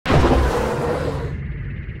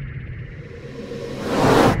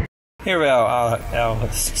here are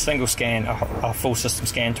our single scan, our full system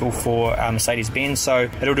scan tool for Mercedes-Benz. So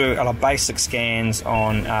it'll do basic scans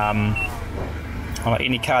on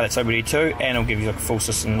any car that's OBD2, and it'll give you like a full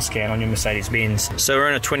system scan on your Mercedes-Benz. So we're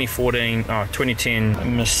in a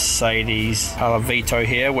 2010 Mercedes Vito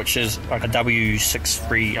here, which is like a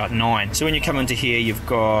W639. So when you come into here, you've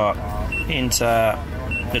got enter.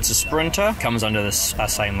 It's a Sprinter, comes under this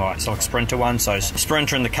same light, so like Sprinter one. So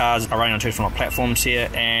Sprinter and the cars are running on two different platforms here,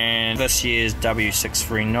 and this year's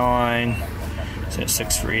W639, so it's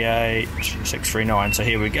 638, 639. So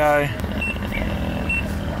here we go.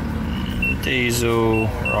 Diesel,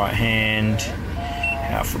 right hand,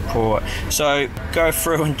 health report. So go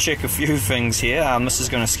through and check a few things here. This is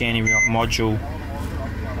going to scan your module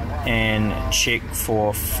and check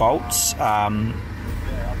for faults.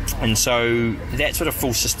 And so that's what a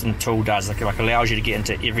full system tool does. Like allows you to get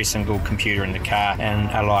into every single computer in the car,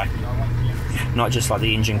 and not just like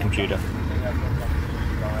the engine computer.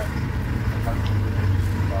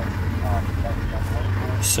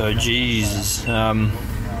 So Jesus, you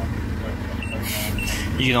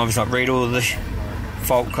can obviously read all of the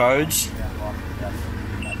fault codes.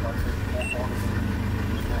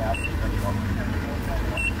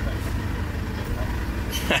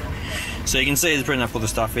 So you can see it's printing up all the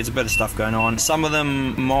stuff. There's a bit of stuff going on. Some of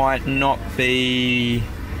them might not be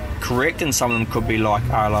correct, and some of them could be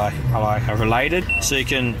related. So you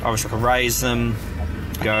can obviously erase them,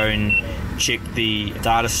 go and check the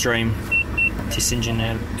data stream, test engine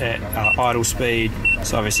at idle speed.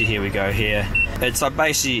 So obviously here we go here. It's like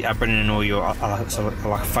basically bringing in all your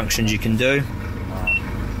functions you can do.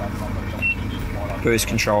 Boost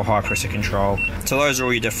control, high pressure control. So those are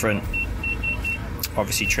all your different,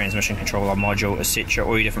 obviously transmission controller module, etc.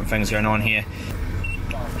 All your different things going on here.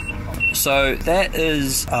 So that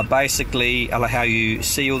is basically how you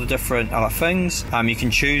see all the different things. You can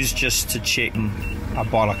choose just to check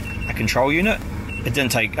by a control unit. It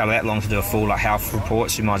didn't take that long to do a full health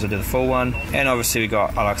report, so you might as well do the full one. And obviously we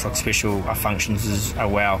got special functions as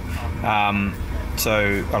well.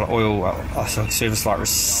 So oil service light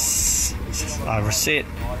reset,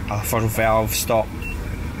 throttle valve stop,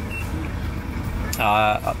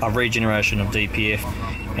 a regeneration of DPF,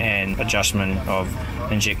 and adjustment of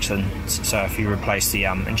injections. So if you replace the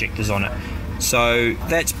injectors on it. So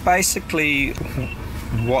that's basically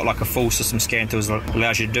what a full system scan tool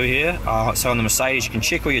allows you to do here. So on the Mercedes, you can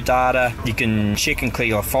check all your data, you can check and clear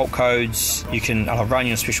your fault codes, you can run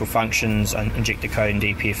your special functions and inject the code in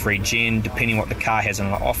DPF regen, depending what the car has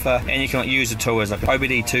on offer. And you can use the tool as an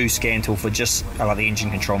OBD2 scan tool for just the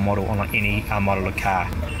engine control model on any model of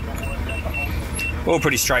car. All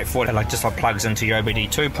pretty straightforward. It just plugs into your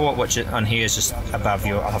OBD2 port, which on here is just above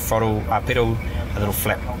your throttle pedal. A little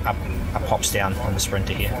flap up pops down on the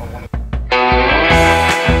Sprinter here.